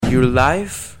Your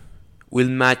life will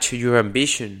match your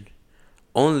ambition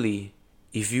only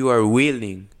if you are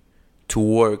willing to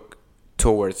work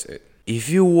towards it. If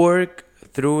you work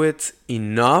through it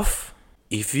enough,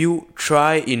 if you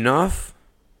try enough,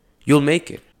 you'll make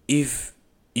it. If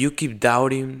you keep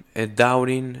doubting and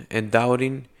doubting and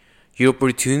doubting, your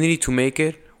opportunity to make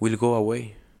it will go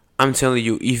away. I'm telling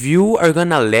you, if you are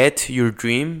gonna let your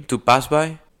dream to pass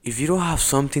by, if you don't have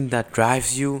something that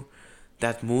drives you,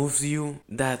 that moves you,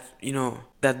 that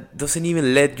that doesn't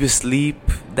even let you sleep,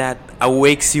 that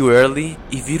awakes you early,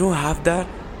 if you don't have that,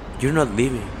 you're not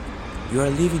living. You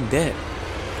are living dead.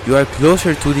 You are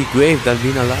closer to the grave than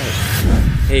being alive.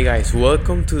 Hey guys,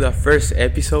 welcome to the first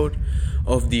episode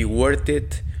of the Worth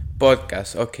It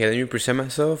podcast. Okay, let me present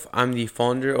myself. I'm the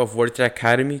founder of Worth It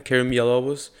Academy, Karen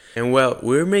Villalobos. And well,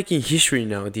 we're making history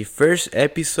now. The first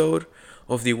episode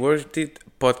of the Worth It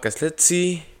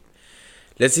podcast.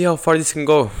 Let's see how far this can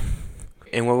go.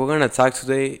 And what we're gonna talk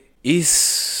today is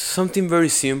something very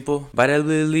simple, but I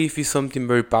believe it's something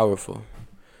very powerful.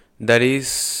 That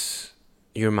is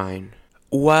your mind.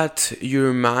 What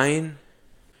your mind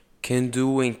can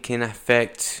do and can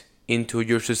affect into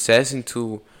your success,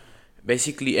 into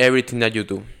basically everything that you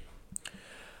do.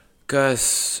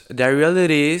 Because the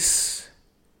reality is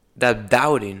that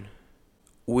doubting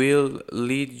will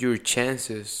lead your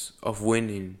chances of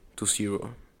winning to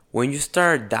zero. When you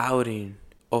start doubting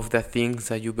of the things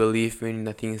that you believe in,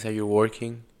 the things that you're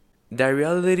working, the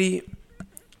reality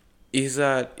is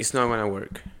that it's not gonna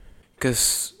work.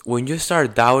 Because when you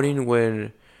start doubting,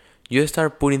 when you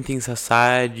start putting things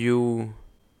aside, you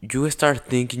start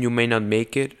thinking you may not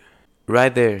make it.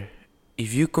 Right there,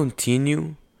 if you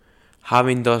continue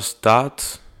having those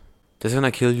thoughts, that's gonna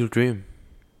kill your dream.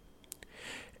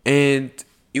 And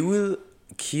it will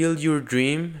kill your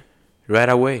dream right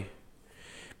away.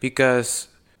 Because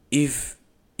if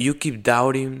you keep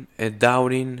doubting and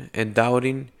doubting and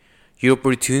doubting, your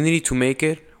opportunity to make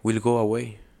it will go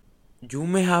away. You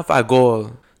may have a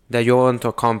goal that you want to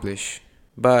accomplish,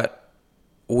 but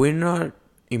we're not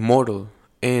immortal,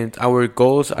 and our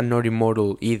goals are not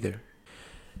immortal either.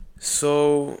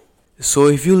 So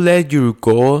if you let your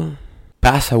goal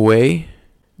pass away,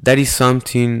 that is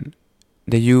something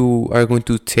that you are going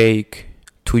to take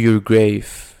to your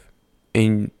grave,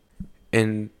 and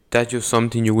that's just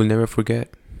something you will never forget.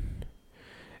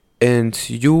 And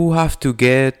you have to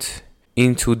get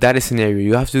into that scenario.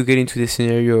 You have to get into the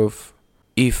scenario of,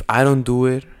 if I don't do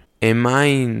it, am I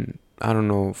in,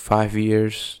 5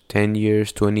 years, 10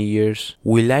 years, 20 years,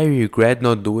 will I regret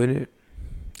not doing it?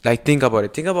 Like, think about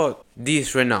it. Think about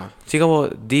this right now. Think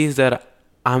about this that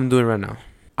I'm doing right now.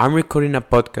 I'm recording a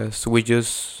podcast with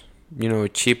just,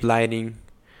 cheap lighting,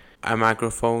 a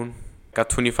microphone, a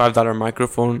 $25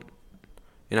 microphone,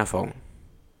 and a phone.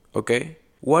 Okay?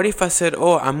 What if I said,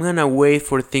 I'm gonna wait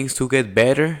for things to get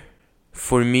better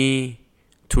for me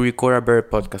to record a better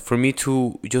podcast, for me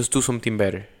to just do something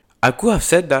better? I could have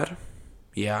said that,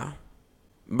 yeah.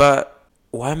 But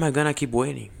why am I gonna keep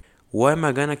waiting? Why am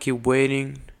I gonna keep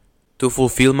waiting to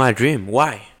fulfill my dream?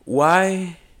 Why?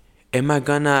 Why am I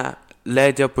gonna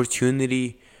let the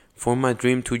opportunity for my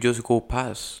dream to just go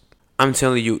past? I'm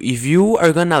telling you, if you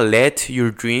are gonna let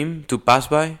your dream to pass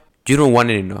by, you don't want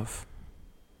it enough.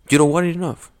 You don't want it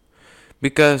enough.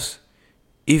 Because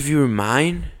if your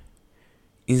mind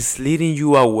is leading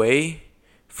you away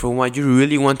from what you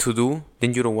really want to do,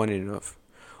 then you don't want it enough.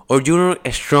 Or you're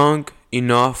not strong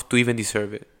enough to even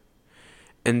deserve it.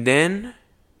 And then,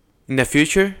 in the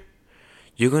future,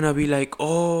 you're gonna be like,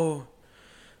 but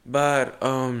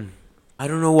I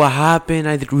don't know what happened.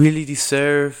 I really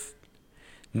deserve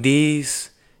this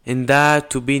and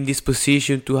that, to be in this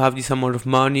position, to have this amount of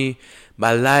money.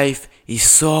 But life is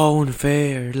so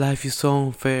unfair. Life is so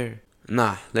unfair.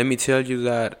 Nah, let me tell you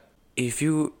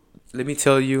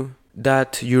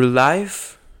that your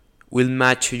life will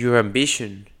match your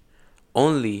ambition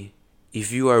only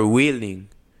if you are willing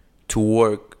to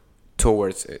work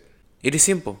towards it. It is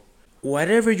simple.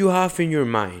 Whatever you have in your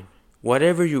mind,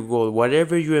 whatever your goal,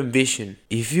 whatever you envision,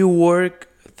 if you work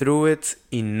through it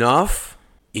enough,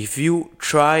 if you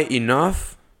try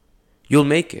enough, you'll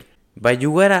make it. But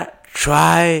you gotta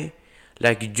try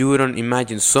like you don't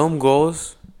imagine. Some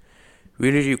goals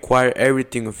really require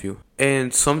everything of you.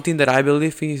 And something that I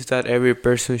believe in is that every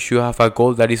person should have a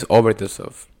goal that is over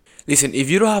themselves. Listen, if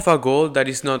you don't have a goal that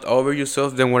is not over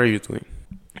yourself, then what are you doing?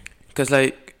 Because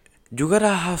you gotta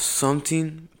have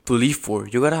something to live for.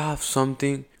 You gotta have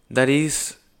something that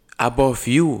is above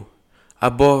you,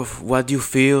 above what you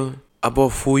feel,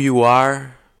 above who you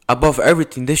are, above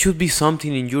everything. There should be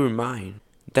something in your mind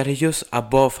that is just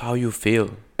above how you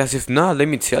feel. Because if not, let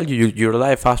me tell you, your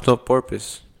life has no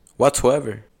purpose.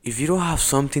 whatsoever. If you don't have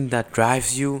something that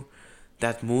drives you,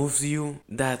 that moves you,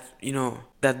 that,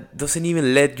 that doesn't even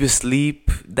let you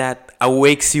sleep, that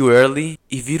awakes you early,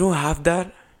 if you don't have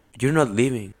that, you're not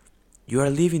living. You are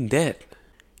living dead.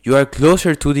 You are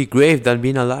closer to the grave than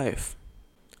being alive.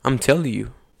 I'm telling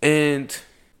you. And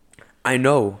I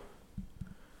know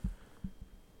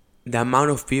the amount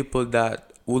of people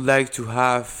that would like to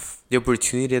have the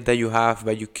opportunity that you have,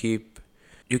 but you keep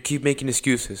making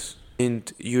excuses,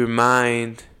 and your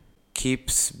mind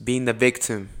keeps being the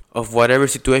victim of whatever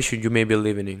situation you may be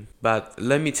living in. But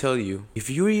let me tell you, if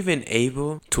you're even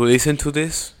able to listen to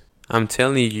this, I'm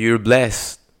telling you, you're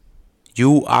blessed.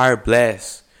 You are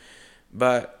blessed.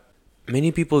 But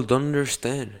many people don't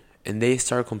understand, and they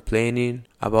start complaining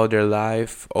about their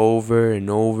life over and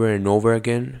over and over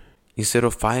again instead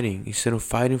of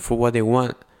fighting for what they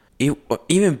want.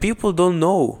 Even people don't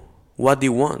know what they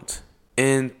want,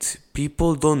 and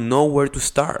people don't know where to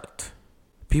start.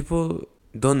 People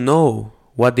don't know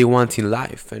what they want in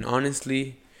life, and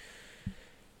honestly,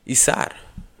 it's sad.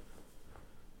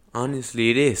 Honestly,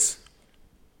 it is.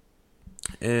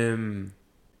 And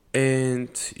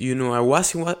I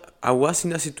was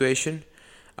in a situation.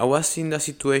 I was in a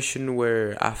situation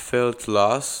where I felt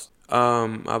lost.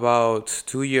 About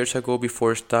 2 years ago,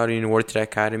 before starting Worth It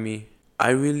Academy, I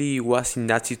really was in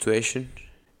that situation,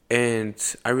 and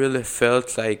I really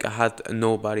felt like I had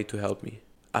nobody to help me.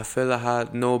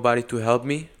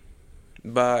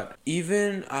 But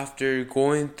even after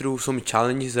going through some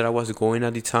challenges that I was going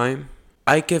at the time,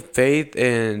 I kept faith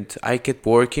and I kept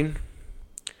working.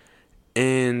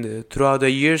 And throughout the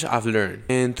years, I've learned.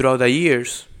 And throughout the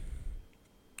years,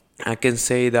 I can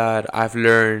say that I've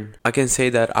learned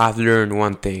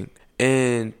one thing.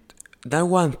 And that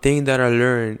one thing that I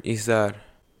learned is that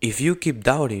if you keep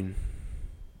doubting,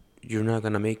 you're not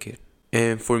gonna make it.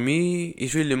 And for me,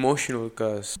 it's really emotional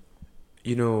because,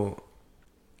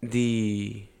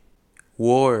 the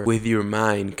war with your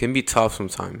mind can be tough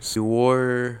sometimes. The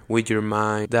war with your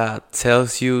mind that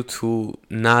tells you to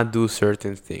not do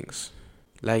certain things.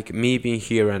 Like me being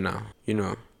here right now,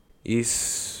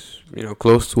 it's,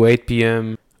 close to 8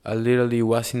 p.m. I literally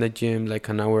was in the gym like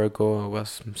an hour ago. I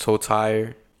was so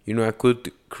tired. I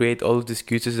could create all the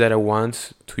excuses that I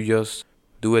want to just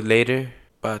do it later.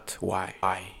 But why?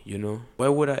 Why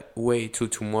would I wait till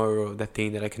tomorrow the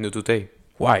thing that I can do today?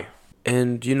 Why?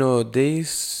 And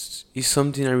this is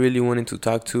something I really wanted to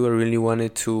talk to. I really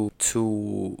wanted to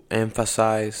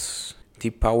emphasize the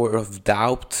power of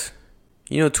doubt.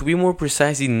 To be more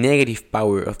precise, the negative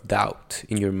power of doubt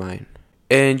in your mind.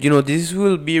 And this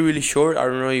will be really short. I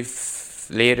don't know if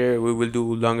later we will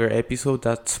do longer episode.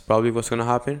 That's probably what's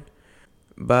gonna happen.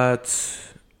 But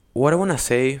what I wanna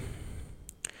say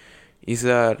is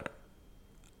that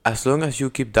as long as you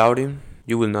keep doubting,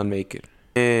 you will not make it.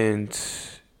 And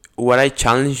what I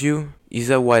challenge you is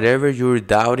that whatever you're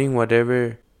doubting,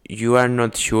 whatever you are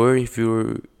not sure if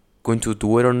you're going to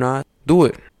do it or not, do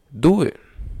it.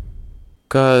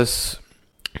 Because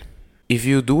if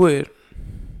you do it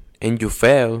and you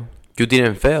fail, you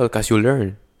didn't fail because you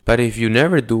learned. But if you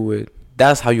never do it,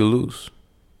 that's how you lose.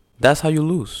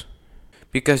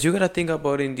 Because you gotta think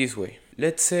about it in this way.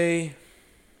 Let's say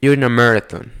you're in a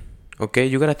marathon, okay?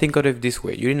 You gotta think of it this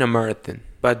way. You're in a marathon,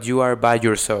 but you are by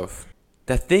yourself.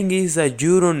 The thing is that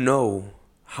you don't know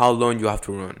how long you have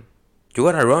to run. You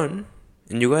gotta run,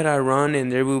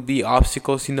 and there will be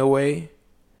obstacles in the way,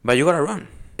 but you gotta run.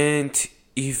 And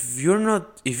if you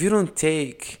don't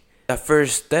take the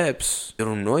first steps, you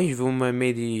don't know if you might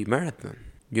make the marathon.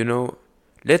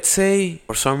 Let's say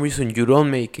for some reason you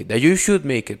don't make it, that you should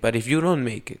make it, but if you don't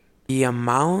make it, the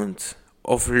amount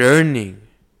of learning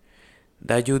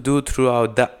that you do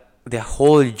throughout the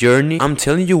whole journey, I'm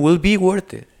telling you, will be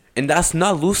worth it. And that's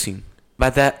not losing.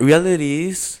 But the reality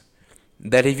is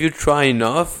that if you try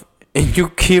enough and you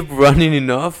keep running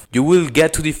enough, you will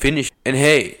get to the finish. And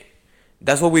hey,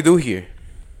 that's what we do here.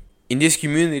 In this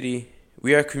community,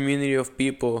 we are a community of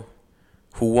people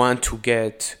who want to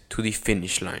get to the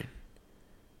finish line,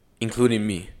 including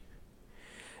me.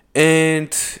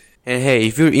 And hey,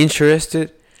 if you're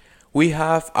interested, we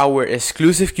have our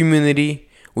exclusive community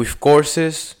with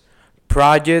courses,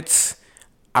 projects,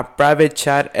 a private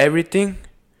chat, everything.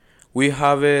 We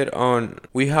have it on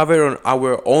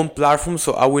our own platform,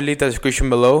 so I will leave the description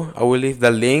below. I will leave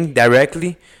the link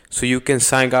directly so you can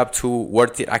sign up to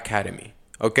Worth It Academy,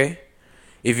 okay?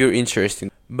 If you're interested.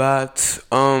 But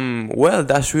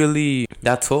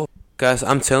that's all. Cause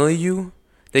I'm telling you,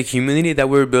 the community that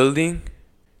we're building,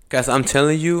 cause I'm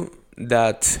telling you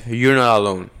that you're not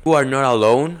alone. You are not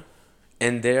alone,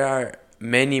 and there are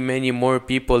many, many more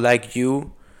people like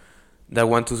you that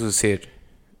want to succeed.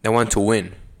 that want to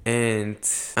win. And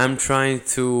I'm trying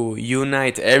to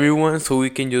unite everyone so we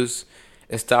can just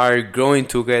start growing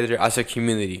together as a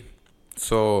community.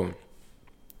 So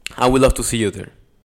I would love to see you there.